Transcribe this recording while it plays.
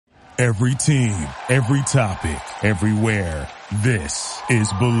Every team, every topic, everywhere. This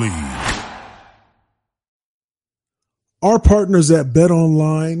is Believe. Our partners at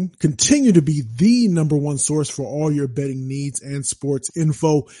BetOnline continue to be the number one source for all your betting needs and sports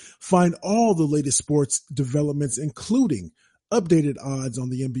info. Find all the latest sports developments, including updated odds on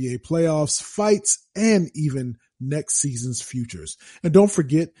the NBA playoffs, fights, and even next season's futures. And don't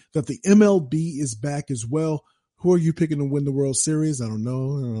forget that the MLB is back as well. Who are you picking to win the World Series? I don't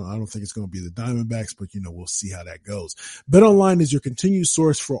know. I don't think it's going to be the Diamondbacks, but we'll see how that goes. BetOnline is your continued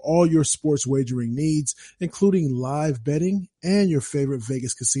source for all your sports wagering needs, including live betting and your favorite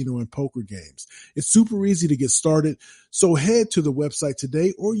Vegas casino and poker games. It's super easy to get started. So head to the website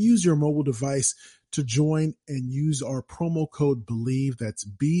today or use your mobile device to join and use our promo code BELIEVE, that's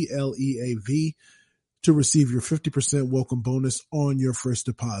BLEAV, to receive your 50% welcome bonus on your first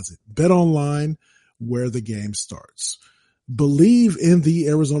deposit. BetOnline, where the game starts. Believe in the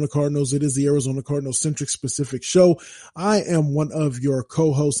Arizona Cardinals. It is the Arizona Cardinals centric specific show. I am one of your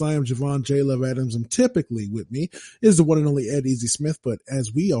co-hosts. I am Javon J. Love Adams, and typically with me is the one and only Ed Easy Smith. But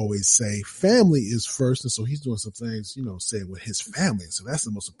as we always say, family is first. And so he's doing some things, saying with his family. So that's the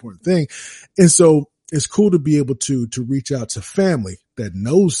most important thing. And so it's cool to be able to reach out to family that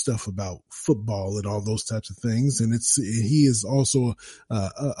knows stuff about football and all those types of things. And he is also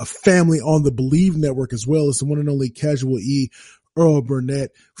a family on the Believe Network as well. It's the one and only Casual E, Earl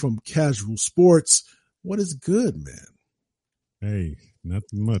Burnett from Casual Sports. What is good, man? Hey,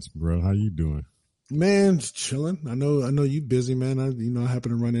 nothing much, bro. How you doing? Man, just chilling. I know you busy, man. I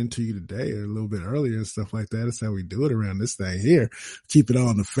happen to run into you today or a little bit earlier and stuff like that. That's how we do it around this thing here. Keep it all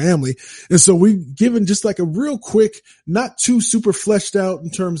in the family. And so we've given just like a real quick, not too super fleshed out in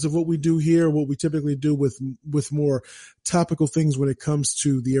terms of what we do here, what we typically do with more topical things when it comes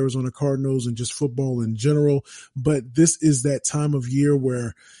to the Arizona Cardinals and just football in general. But this is that time of year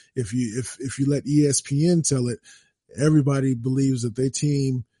where if you let ESPN tell it, everybody believes that their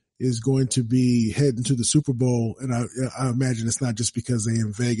team is going to be heading to the Super Bowl. And I imagine it's not just because they're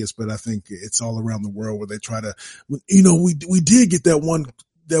in Vegas, but I think it's all around the world where they try to, we did get that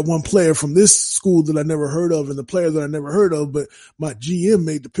one player from this school that I never heard of and the player that I never heard of, but my GM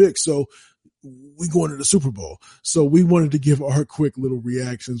made the pick. So we going to the Super Bowl. So we wanted to give our quick little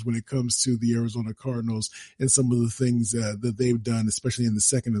reactions when it comes to the Arizona Cardinals and some of the things that they've done, especially in the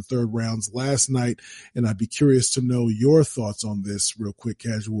second and third rounds last night. And I'd be curious to know your thoughts on this real quick,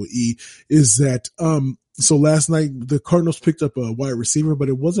 Casual E, is that, so last night the Cardinals picked up a wide receiver, but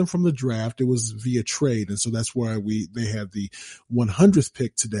it wasn't from the draft. It was via trade. And so that's why they had the 100th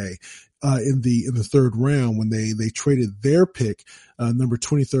pick today, in the third round when they traded their pick, number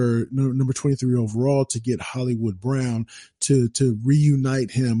 23 overall to get Hollywood Brown to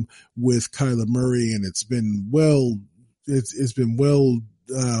reunite him with Kyler Murray. And it's been well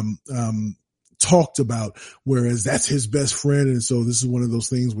talked about, whereas that's his best friend. And so this is one of those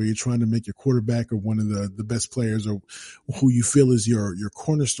things where you're trying to make your quarterback or one of the best players or who you feel is your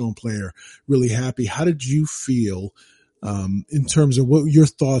cornerstone player really happy. How did you feel in terms of what your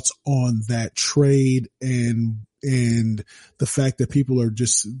thoughts on that trade and the fact that people are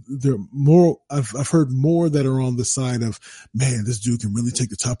they're more, I've heard more that are on the side of, man, this dude can really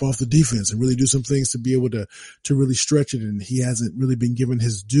take the top off the defense and really do some things to be able to really stretch it. And he hasn't really been given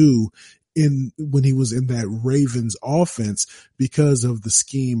his due when he was in that Ravens offense because of the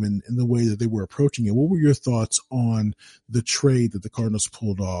scheme and the way that they were approaching it. What were your thoughts on the trade that the Cardinals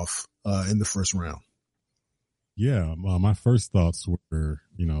pulled off in the first round? Yeah, my first thoughts were,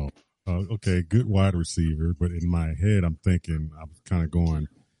 okay, good wide receiver, but in my head, I'm kind of going,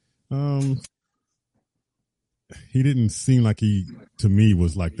 he didn't seem like to me,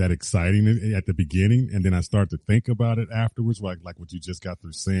 was like that exciting at the beginning. And then I start to think about it afterwards, like what you just got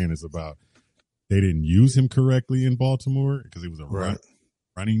through saying is about they didn't use him correctly in Baltimore because it was a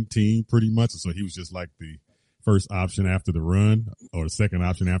running team pretty much. And so he was just like the first option after the run or the second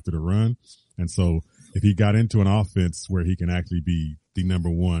option after the run. And so if he got into an offense where he can actually be the number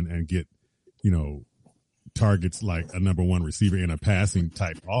one and get, targets like a number one receiver in a passing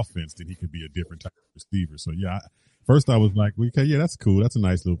type offense, then he could be a different type of receiver. So yeah, first I was like, okay, yeah, that's cool. That's a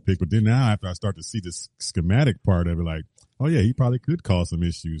nice little pick. But then now after I start to see this schematic part of it, like, oh yeah, he probably could cause some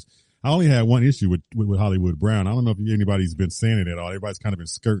issues. I only had one issue with Hollywood Brown. I don't know if anybody's been saying it at all. Everybody's kind of been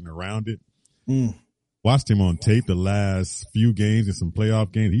skirting around it. Watched him on tape the last few games and some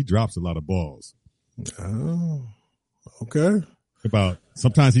playoff games. He drops a lot of balls. Oh, okay.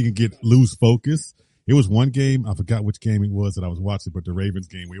 Sometimes he can lose focus. It was one game, I forgot which game it was that I was watching, but the Ravens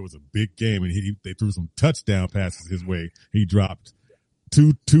game where it was a big game and they threw some touchdown passes his way. He dropped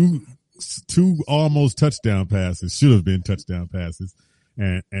two almost touchdown passes, should have been touchdown passes.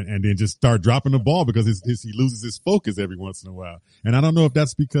 and then just start dropping the ball because he loses his focus every once in a while. And I don't know if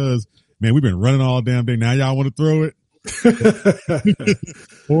that's because, man, we've been running all damn day. Now y'all want to throw it.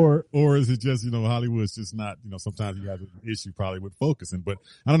 or is it just, Hollywood's just not, sometimes he has an issue probably with focusing, but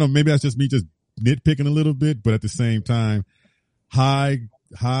I don't know. Maybe that's just me just nitpicking a little bit, but at the same time,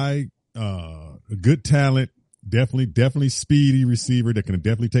 good talent, definitely speedy receiver that can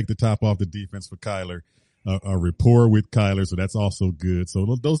definitely take the top off the defense for Kyler, a rapport with Kyler. So that's also good.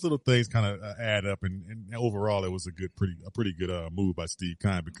 So those little things kind of add up, and overall it was a pretty good move by Steve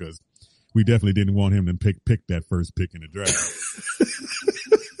Keim, because we definitely didn't want him to pick that first pick in the draft.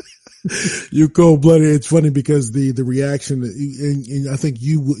 You cold-blooded. It's funny because the reaction, and I think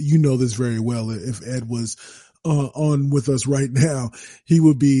you know this very well. If Ed was on with us right now, he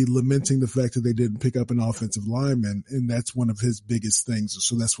would be lamenting the fact that they didn't pick up an offensive lineman, and that's one of his biggest things.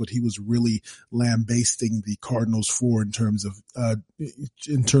 So that's what he was really lambasting the Cardinals for in terms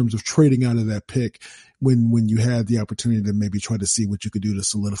of trading out of that pick when you had the opportunity to maybe try to see what you could do to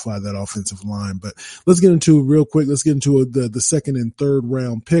solidify that offensive line. But let's get into the second and third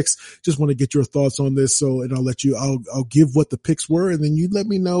round picks. Just want to get your thoughts on this. So, and I'll give what the picks were, and then you let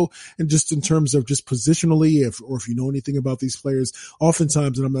me know. And just in terms of just positionally, if you know anything about these players,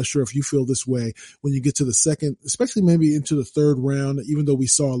 oftentimes, and I'm not sure if you feel this way, when you get to the second, especially maybe into the third round, even though we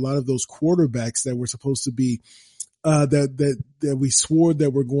saw a lot of those quarterbacks that were supposed to be that we swore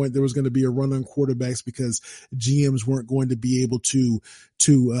that there was going to be a run on quarterbacks because GMs weren't going to be able to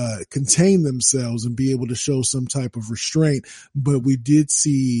contain themselves and be able to show some type of restraint. But we did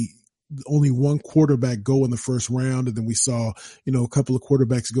see only one quarterback go in the first round, and then we saw, a couple of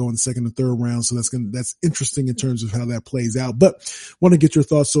quarterbacks go in the second and third round. So that's interesting in terms of how that plays out. But want to get your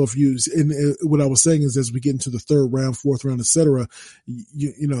thoughts. So what I was saying is, as we get into the third round, fourth round, etc.,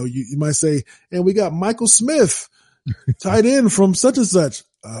 you might say, and we got Michael Smith, tight end from such and such.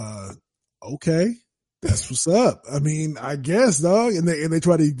 Okay. That's what's up. I mean, I guess, dog. And they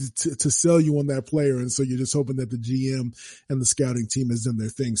try to sell you on that player. And so you're just hoping that the GM and the scouting team has done their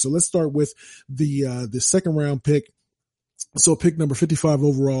thing. So let's start with the second round pick. So pick number 55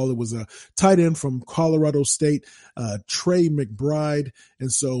 overall, it was a tight end from Colorado State, Trey McBride.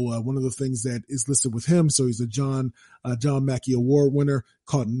 And so, one of the things that is listed with him, so he's a John Mackey Award winner,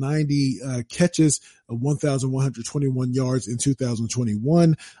 caught 90 catches, 1,121 yards in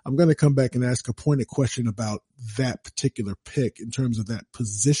 2021. I'm going to come back and ask a pointed question about that particular pick in terms of that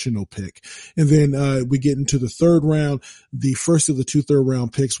positional pick. And then, we get into the third round, the first of the two third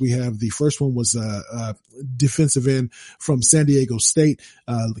round picks. We have the first one was, defensive end from San Diego State,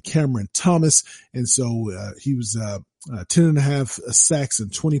 Cameron Thomas. And so, he was, 10.5 sacks and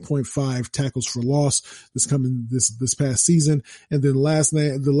 20.5 tackles for loss this past season. And then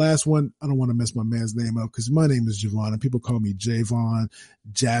the last one, I don't want to mess my man's name up because my name is Javon and people call me Javon,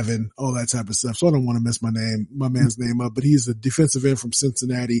 Javin, all that type of stuff. So I don't want to mess my man's name up, but he's a defensive end from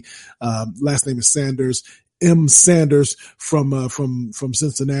Cincinnati. Last name is Sanders. M. Sanders from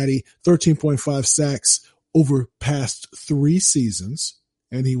Cincinnati, 13.5 sacks over past 3 seasons.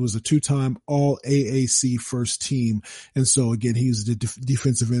 And he was a 2-time all AAC first team. And so again, he's the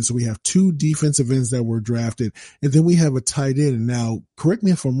defensive end. So we have 2 defensive ends that were drafted, and then we have a tight end. And now correct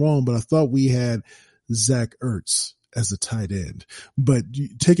me if I'm wrong, but I thought we had Zach Ertz as a tight end, but you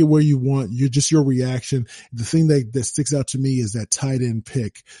take it where you want. Your reaction. The thing that sticks out to me is that tight end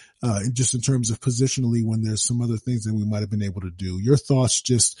pick, just in terms of positionally when there's some other things that we might have been able to do. Your thoughts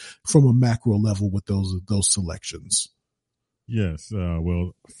just from a macro level with those selections. Yes.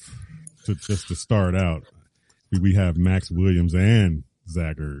 Well, just to start out, we have Max Williams and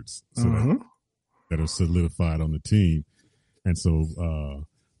Zach Ertz that are solidified on the team. And so,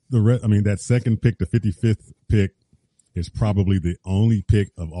 that second pick, the 55th pick, is probably the only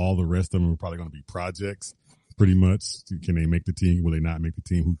pick of all the rest of them are probably going to be projects, pretty much. Can they make the team? Will they not make the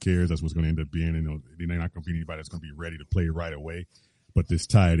team? Who cares? That's what's going to end up being. They're not going to be anybody that's going to be ready to play right away. But this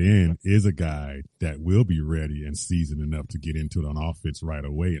tight end is a guy that will be ready and seasoned enough to get into an offense right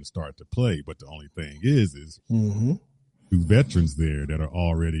away and start to play. But the only thing is 2 veterans there that are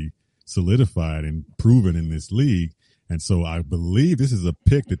already solidified and proven in this league. And so I believe this is a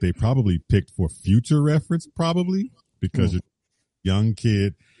pick that they probably picked for future reference, probably, because you're a young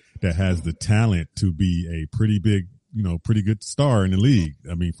kid that has the talent to be a pretty big, pretty good star in the league.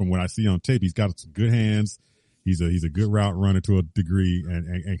 I mean, from what I see on tape, he's got some good hands. He's a good route runner to a degree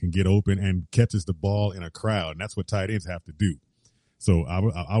and can get open and catches the ball in a crowd. And that's what tight ends have to do. So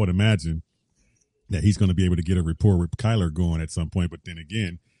I would imagine that he's going to be able to get a rapport with Kyler going at some point. But then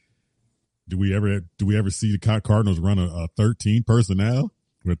again, do we ever see the Cardinals run a 13 personnel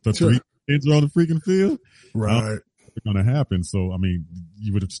with the 3 ends on the freaking field? Right. going to happen. So, I mean,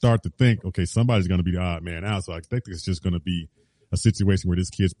 you would start to think, okay, somebody's going to be the odd man out. So I think it's just going to be a situation where this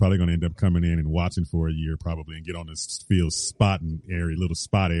kid's probably going to end up coming in and watching for a year probably and get on this field spotting area, little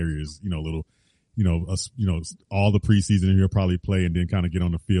spot areas, all the preseason he'll probably play and then kind of get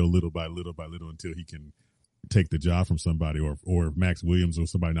on the field little by little until he can take the job from somebody or Max Williams or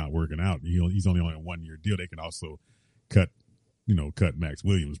somebody not working out. He's only on a 1-year deal. They can also cut Max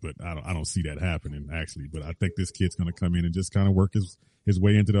Williams, but I don't see that happening actually. But I think this kid's going to come in and just kind of work his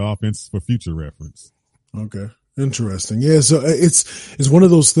way into the offense for future reference. Okay. Interesting. Yeah. So it's one of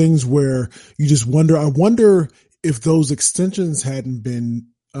those things where you just wonder, I wonder if those extensions hadn't been,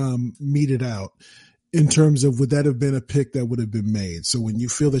 meted out in terms of, would that have been a pick that would have been made? So when you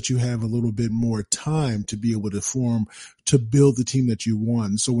feel that you have a little bit more time to be able to build the team that you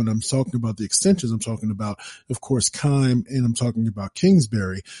want. So when I'm talking about the extensions, I'm talking about, of course, Keim, and I'm talking about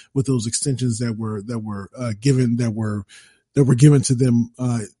Kingsbury with those extensions that were given to them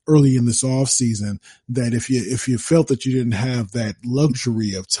early in this off season, that if you felt that you didn't have that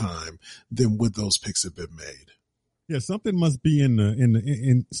luxury of time, then would those picks have been made? Yeah, something must be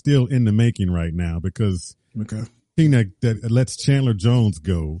still in the making right now, because okay, thing that lets Chandler Jones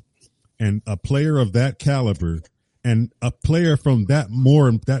go, and a player of that caliber and a player from that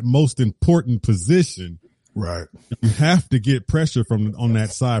most important position, right? You have to get pressure on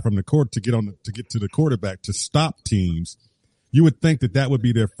that side from the court to get to the quarterback to stop teams. You would think that would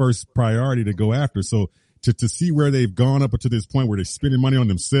be their first priority to go after. So to see where they've gone up to this point where they're spending money on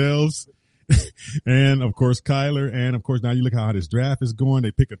themselves, and of course Kyler, and of course now you look how this draft is going.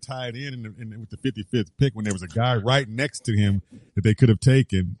 They pick a tight end with the 55th pick when there was a guy right next to him that they could have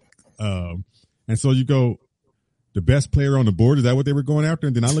taken. And so you go, the best player on the board, is that what they were going after?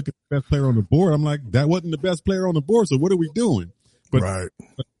 And then I look at the best player on the board, I'm like, that wasn't the best player on the board. So what are we doing? But, right.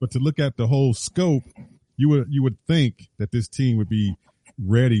 But to look at the whole scope, you would think that this team would be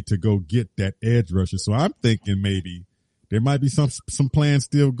ready to go get that edge rusher. So I'm thinking maybe there might be some plans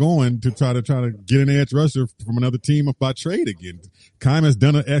still going to try to get an edge rusher from another team by trade again. Keim has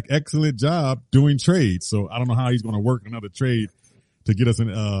done an excellent job doing trades, so I don't know how he's going to work another trade to get us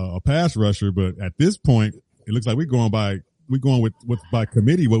a pass rusher. But at this point, it looks like we're going by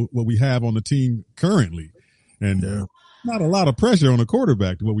committee what we have on the team currently, and not a lot of pressure on the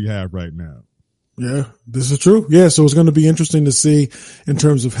quarterback to what we have right now. Yeah, this is true. Yeah, so it's going to be interesting to see in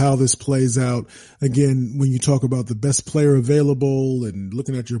terms of how this plays out. Again, when you talk about the best player available and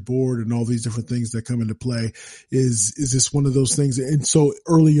looking at your board and all these different things that come into play, is this one of those things? And so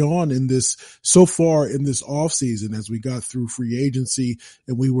early on so far in this off season, as we got through free agency,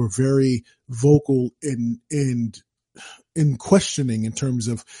 and we were very vocal in questioning in terms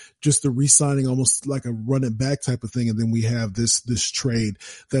of just the re-signing, almost like a run it back type of thing. And then we have this trade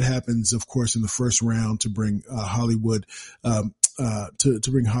that happens, of course, in the first round to bring Hollywood, to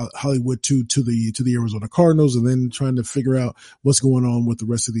bring Hollywood to the Arizona Cardinals, and then trying to figure out what's going on with the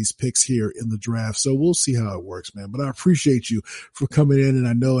rest of these picks here in the draft. So we'll see how it works, man. But I appreciate you for coming in. And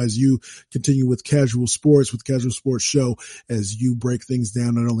I know as you continue with Casual Sports Show, as you break things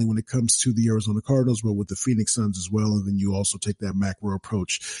down, not only when it comes to the Arizona Cardinals, but with the Phoenix Suns as well. And then you also take that macro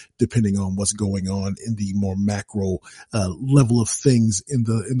approach depending on what's going on in the more macro level of things in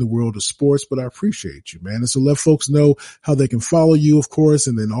the world of sports. But I appreciate you, man. And so let folks know how they can follow you, of course,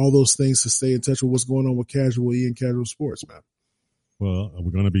 and then all those things to stay in touch with what's going on with Casual E and Casual Sports, man. Well, we're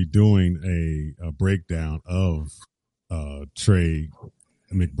going to be doing a breakdown of Trey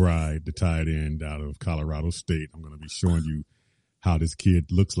McBride, the tight end out of Colorado State. I'm going to be showing you how this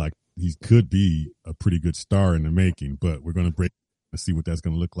kid looks like he could be a pretty good star in the making, but we're going to break and see what that's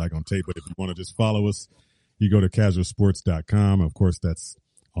going to look like on tape. But if you want to just follow us, you go to casualsports.com. Of course, that's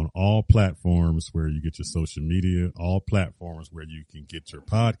on all platforms where you get your social media, all platforms where you can get your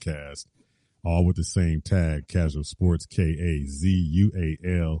podcast, all with the same tag, Casual Sports,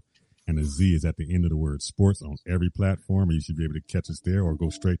 KAZUAL, and the Z is at the end of the word sports on every platform. And you should be able to catch us there, or go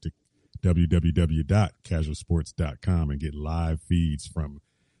straight to www.casualsports.com and get live feeds from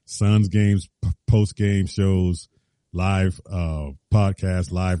Suns games, post-game shows, live podcasts,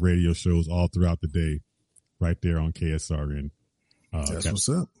 live radio shows all throughout the day right there on KSRN. That's what's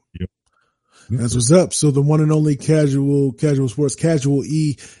up. Yep. That's what's up. So the one and only Casual Sports, Casual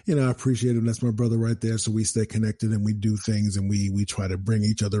E, I appreciate him. That's my brother right there. So we stay connected and we do things and we try to bring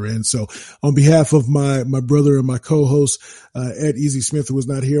each other in. So on behalf of my brother and my co-host, Ed Easy Smith, who was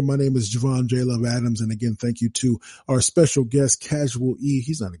not here, my name is Javon J. Love Adams. And again, thank you to our special guest, Casual E.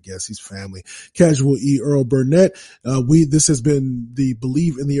 He's not a guest, he's family. Casual E, Earl Burnett. This has been the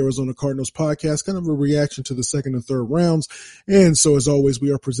Believe in the Arizona Cardinals podcast, kind of a reaction to the second and third rounds. And so as always,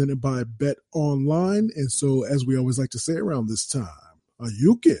 we are presented by Bet online. And so, as we always like to say around this time,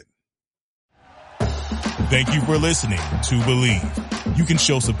 you can. Thank you for listening to Believe. You can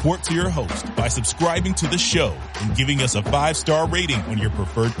show support to your host by subscribing to the show and giving us a 5-star rating on your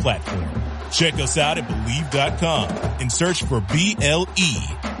preferred platform. Check us out at Believe.com and search for BLEAV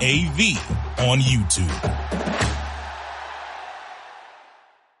on YouTube.